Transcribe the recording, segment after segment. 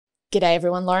G'day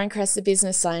everyone, Lauren Kress, the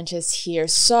business scientist here.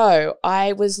 So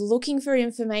I was looking for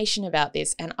information about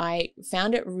this and I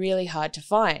found it really hard to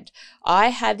find. I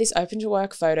had this open to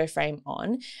work photo frame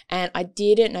on and I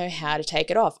didn't know how to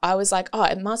take it off. I was like, oh,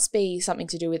 it must be something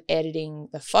to do with editing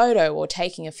the photo or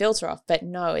taking a filter off, but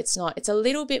no, it's not. It's a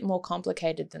little bit more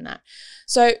complicated than that.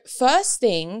 So first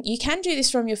thing, you can do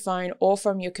this from your phone or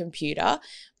from your computer,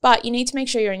 but you need to make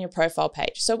sure you're on your profile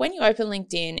page. So when you open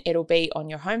LinkedIn, it'll be on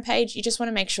your homepage. You just want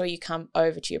to make sure you come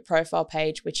over to your profile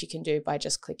page, which you can do by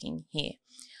just clicking here.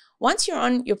 Once you're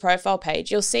on your profile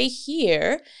page, you'll see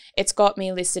here, it's got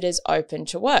me listed as open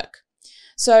to work.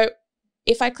 So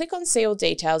if I click on see all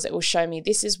details, it will show me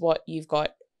this is what you've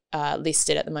got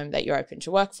listed at the moment that you're open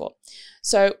to work for.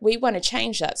 So we want to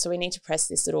change that. So we need to press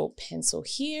this little pencil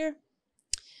here.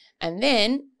 And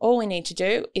then all we need to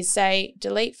do is say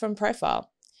delete from profile.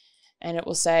 And it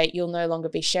will say you'll no longer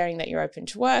be sharing that you're open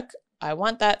to work. I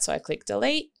want that, so I click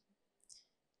delete.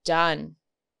 Done.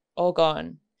 All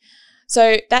gone.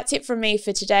 So that's it from me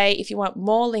for today. If you want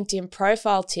more LinkedIn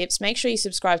profile tips, make sure you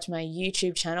subscribe to my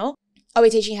YouTube channel. I'll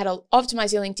be teaching you how to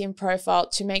optimize your LinkedIn profile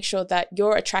to make sure that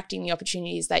you're attracting the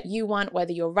opportunities that you want,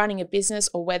 whether you're running a business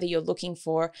or whether you're looking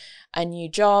for a new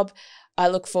job. I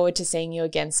look forward to seeing you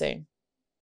again soon.